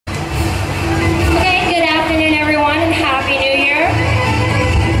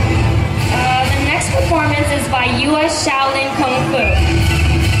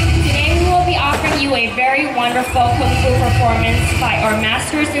wonderful Kung Fu performance by our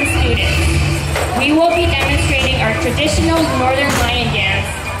masters and students. We will be demonstrating our traditional Northern Lion dance,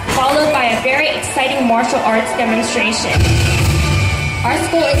 followed by a very exciting martial arts demonstration. Our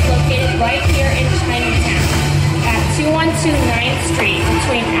school is located right here in Chinatown at 212 9th Street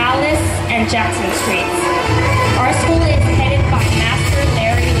between Alice and Jackson Streets. Our school is headed by Master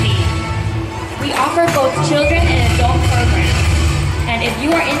Larry Lee. We offer both children and adult programs. And if you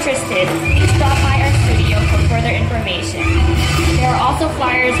are interested, please stop by our studio for further information. There are also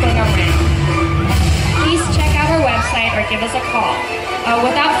flyers going around. Please check out our website or give us a call.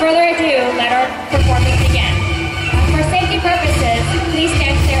 Without further ado, let our performance begin. For safety purposes, please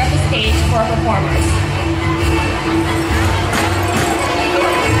stand clear of the stage for our performers.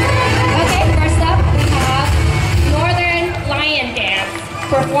 Okay, first up we have Northern Lion Dance,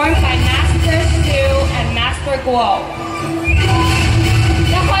 performed by Master Sue and Master Guo.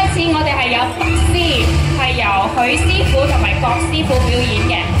 一開始我哋係有北師，係由許師傅同埋郭師傅表演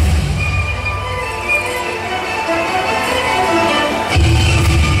嘅。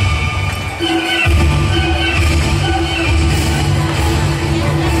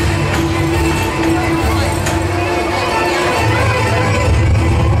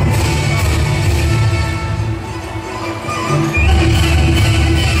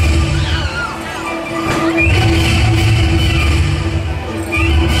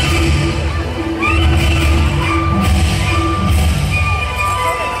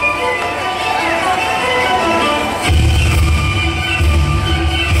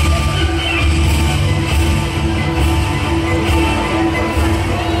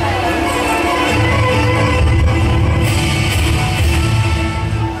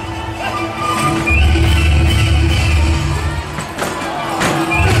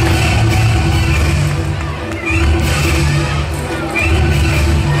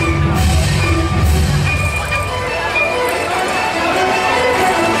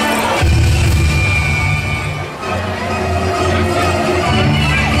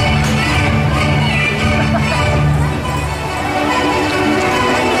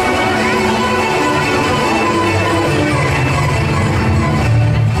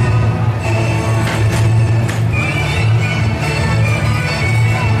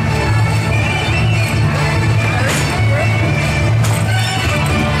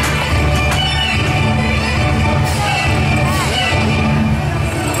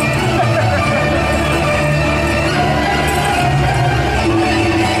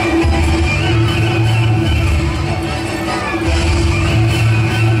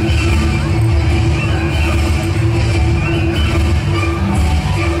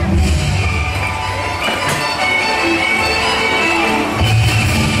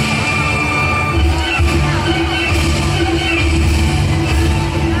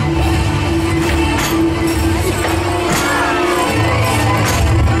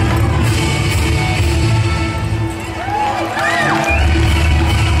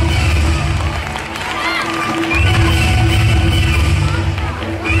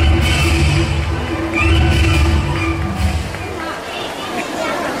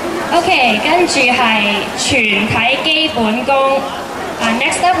Okay, 跟住係全體基本功。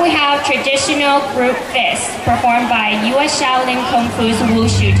Next up we have traditional group fist, performed by U.S. Shaolin Kung Fu's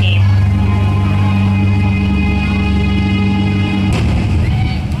Wushu team.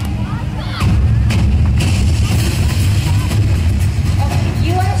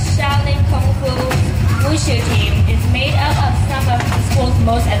 U.S. Shaolin Kung Fu's Wushu team is made up of some of the school's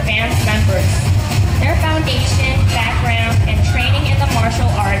most advanced members. Their foundation, background, and training in the martial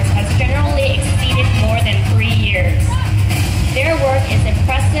arts has generally exceeded more than 3 years. Their work is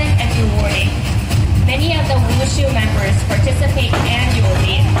impressive and rewarding. Many of the Wushu members participate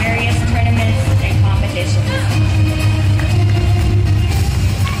annually in various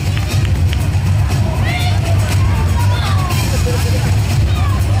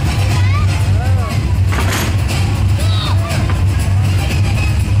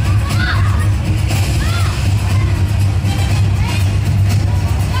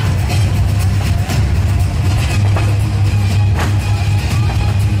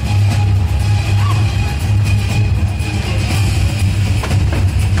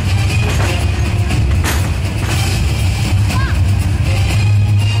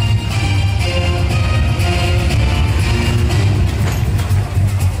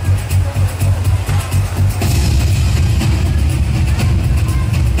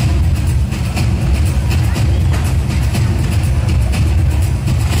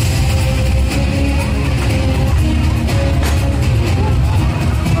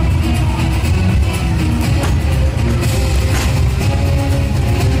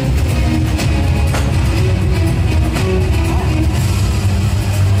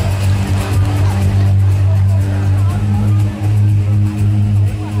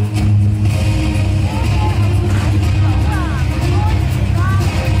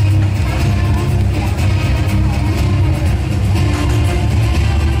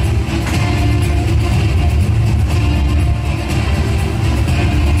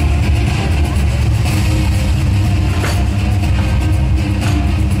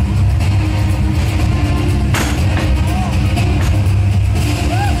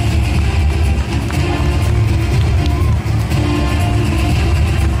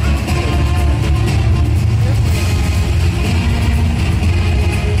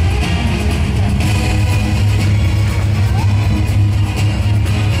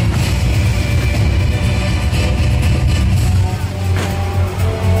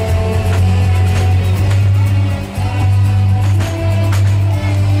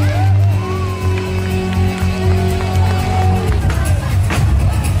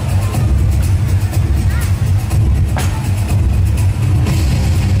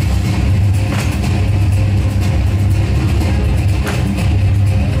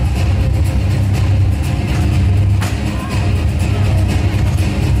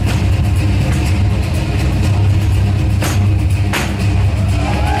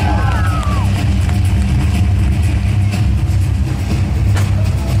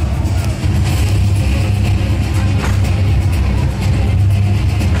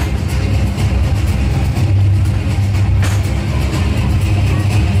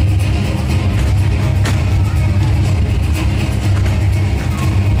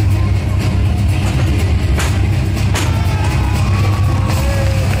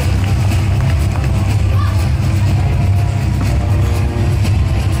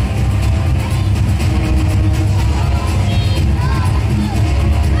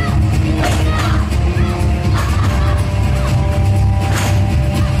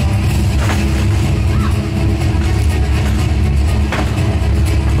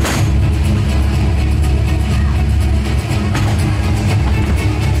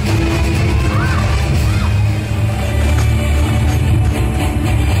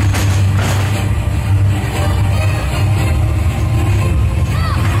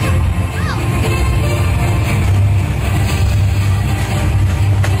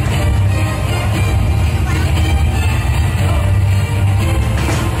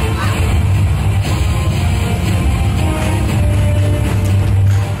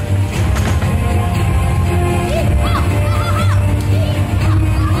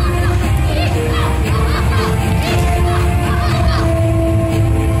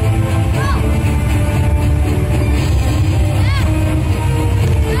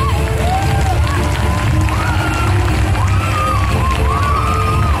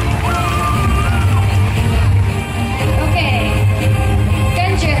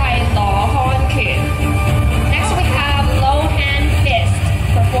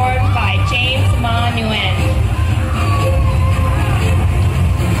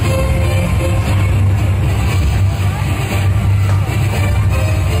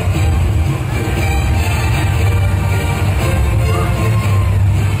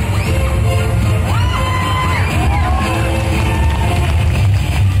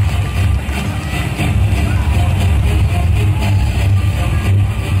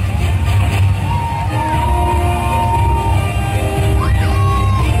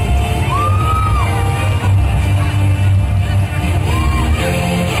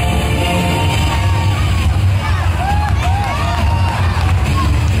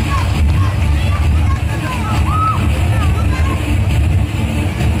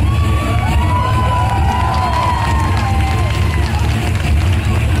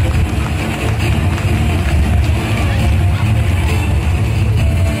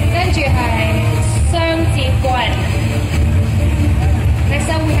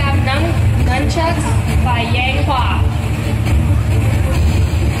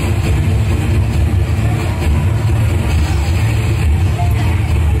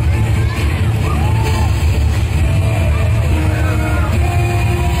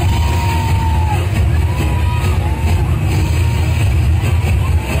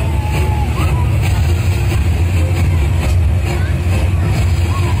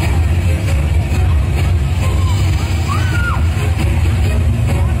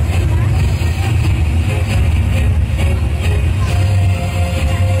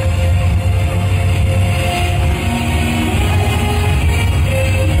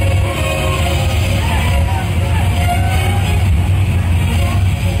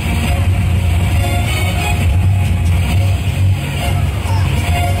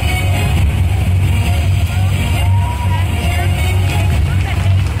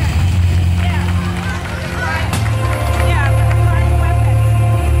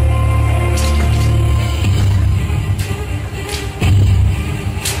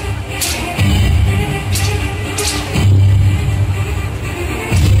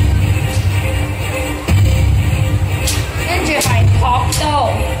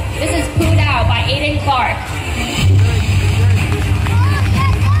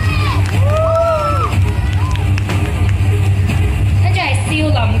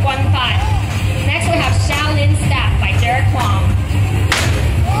林君發. Next we have Shaolin Step by Derek Huang.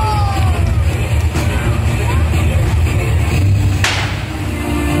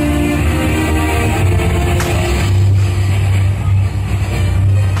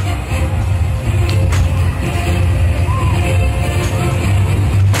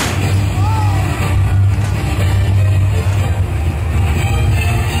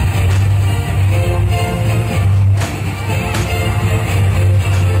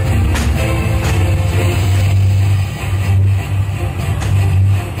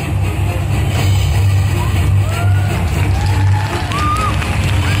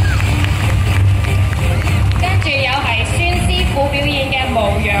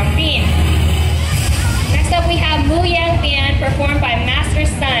 Next up we have Mu Yang Bian performed by Master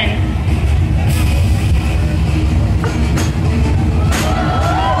Sun.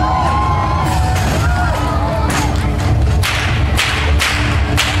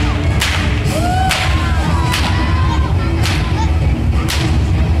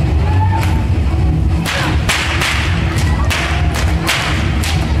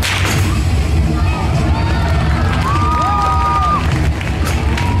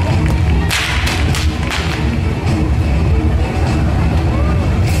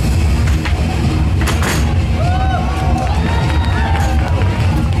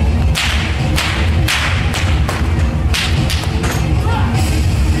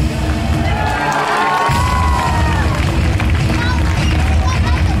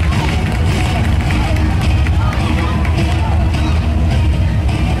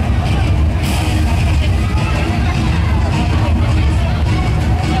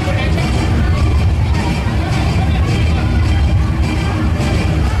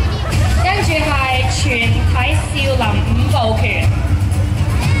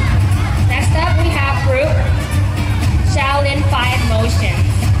 Next up we have group Shaolin 5 Motions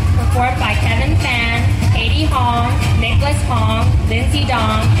performed by Kevin Fan, Katie Hong, Nicholas Hong, Lindsay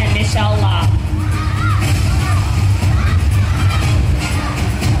Dong, and Michelle La.